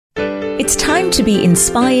It's time to be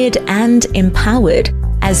inspired and empowered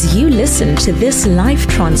as you listen to this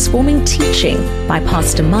life-transforming teaching by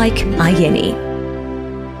Pastor Mike Ayeni.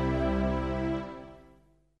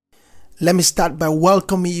 Let me start by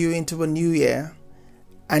welcoming you into a new year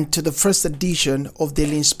and to the first edition of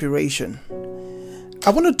Daily Inspiration.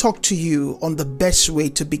 I want to talk to you on the best way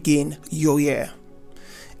to begin your year.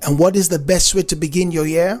 And what is the best way to begin your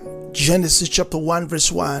year? Genesis chapter 1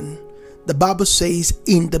 verse 1. The Bible says,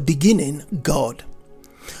 in the beginning, God.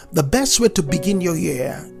 The best way to begin your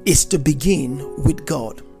year is to begin with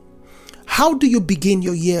God. How do you begin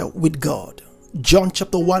your year with God? John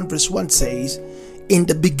chapter 1 verse 1 says, in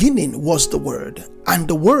the beginning was the Word, and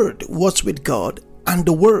the Word was with God, and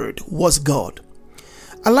the Word was God.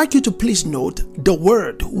 I'd like you to please note, the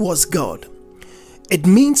Word was God. It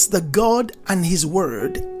means that God and His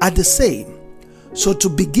Word are the same. So to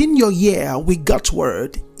begin your year with God's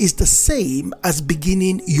Word is the same as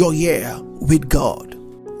beginning your year with God.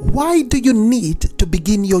 Why do you need to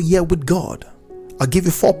begin your year with God? I'll give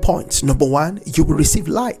you 4 points. Number 1, you will receive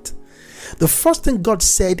light. The first thing God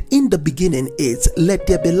said in the beginning is, let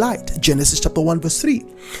there be light. Genesis chapter 1 verse 3.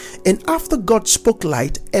 And after God spoke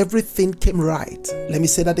light, everything came right. Let me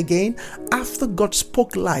say that again. After God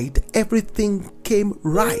spoke light, everything came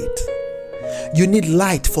right. You need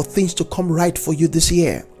light for things to come right for you this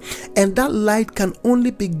year. And that light can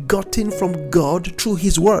only be gotten from God through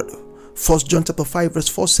His Word. 1 John chapter 5 verse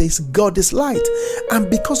 4 says, God is light. And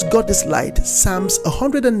because God is light, Psalms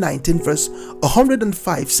 119 verse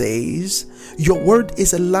 105 says, your word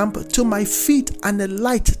is a lamp to my feet and a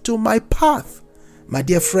light to my path. My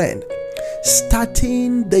dear friend,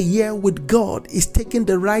 starting the year with God is taking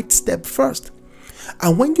the right step first.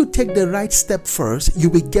 And when you take the right step first, you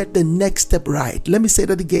will get the next step right. Let me say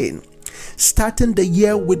that again. Starting the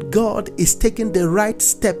year with God is taking the right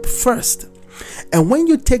step first. And when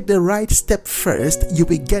you take the right step first, you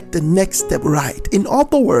will get the next step right. In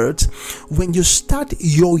other words, when you start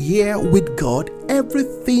your year with God,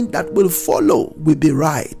 everything that will follow will be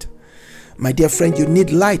right. My dear friend, you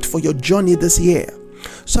need light for your journey this year.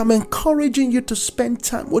 So I'm encouraging you to spend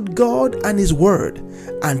time with God and His Word,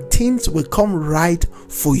 and things will come right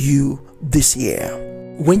for you this year.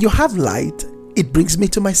 When you have light, it brings me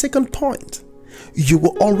to my second point. You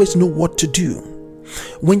will always know what to do.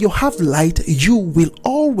 When you have light, you will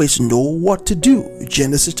always know what to do.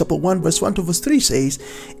 Genesis chapter 1 verse 1 to verse 3 says,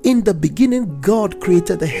 in the beginning God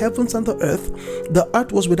created the heavens and the earth. The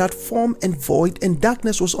earth was without form and void, and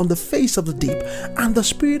darkness was on the face of the deep, and the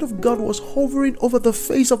Spirit of God was hovering over the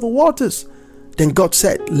face of the waters. Then God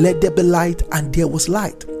said, let there be light, and there was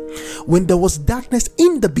light. When there was darkness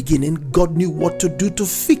in the beginning, God knew what to do to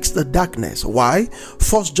fix the darkness. Why?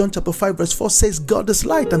 1 John chapter 5 verse 4 says God is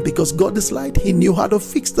light, and because God is light, He knew how to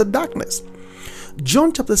fix the darkness.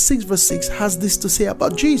 John chapter 6 verse 6 has this to say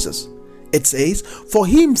about Jesus. It says, for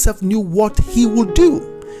He Himself knew what He would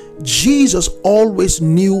do. Jesus always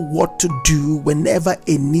knew what to do whenever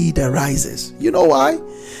a need arises. You know why?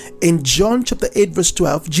 In John chapter 8 verse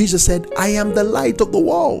 12, Jesus said, I am the light of the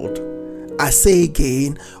world. I say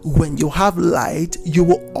again, when you have light, you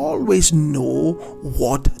will always know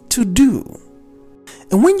what to do.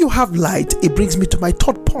 And when you have light, it brings me to my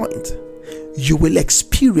third point. You will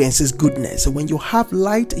experience His goodness. And when you have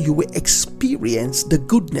light, you will experience the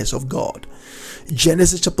goodness of God.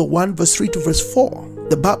 Genesis chapter 1 verse 3 to verse 4.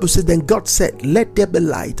 The Bible says, then God said, let there be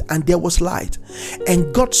light, and there was light.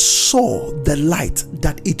 And God saw the light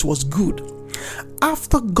that it was good.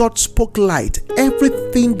 After God spoke light,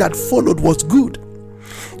 everything that followed was good.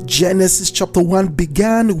 Genesis chapter 1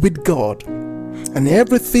 began with God, and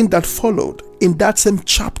everything that followed in that same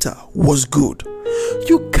chapter was good.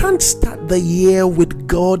 You can't start the year with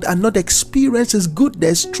God and not experience His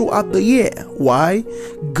goodness throughout the year. Why?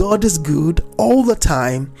 God is good all the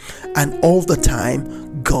time, and all the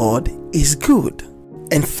time God is good.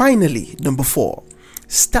 And finally, number 4,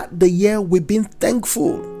 start the year with being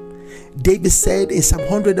thankful. David said in Psalm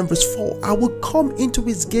 100 and verse 4, I will come into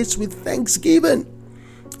His gates with thanksgiving.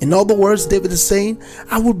 In other words, David is saying,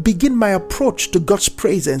 I will begin my approach to God's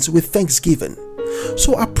presence with thanksgiving.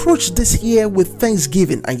 So approach this year with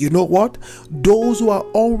thanksgiving. And you know what? Those who are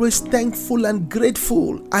always thankful and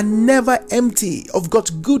grateful are never empty of God's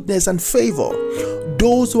goodness and favor.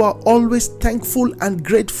 Those who are always thankful and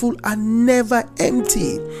grateful are never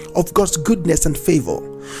empty of God's goodness and favor.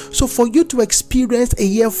 So for you to experience a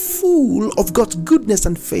year full of God's goodness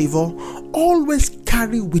and favor, always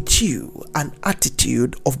carry with you an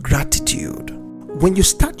attitude of gratitude. When you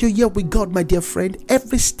start your year with God, my dear friend,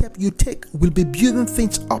 every step you take will be building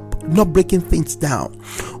things up not breaking things down.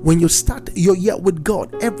 When you start your year with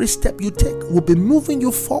God, every step you take will be moving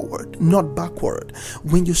you forward, not backward.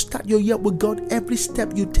 When you start your year with God, every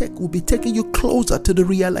step you take will be taking you closer to the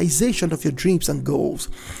realization of your dreams and goals.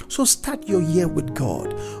 So start your year with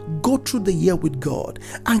God. Go through the year with God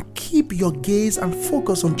and keep your gaze and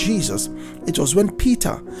focus on Jesus. It was when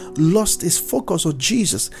Peter lost his focus on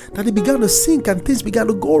Jesus that he began to sink and things began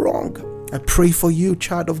to go wrong. I pray for you,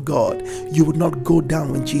 child of God, you will not go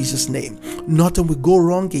down in Jesus' name. Nothing will go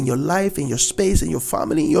wrong in your life, in your space, in your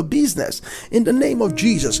family, in your business. In the name of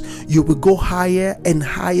Jesus, you will go higher and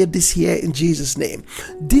higher this year in Jesus' name.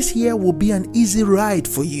 This year will be an easy ride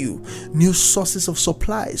for you. New sources of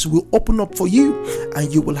supplies will open up for you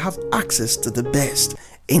and you will have access to the best.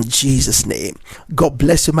 In Jesus' name. God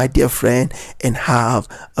bless you, my dear friend, and have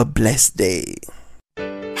a blessed day.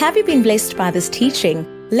 Have you been blessed by this teaching?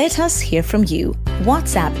 Let us hear from you.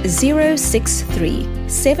 WhatsApp 063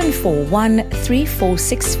 741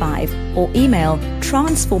 3465 or email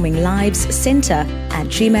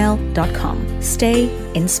transforminglivescenter@gmail.com. Stay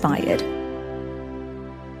inspired.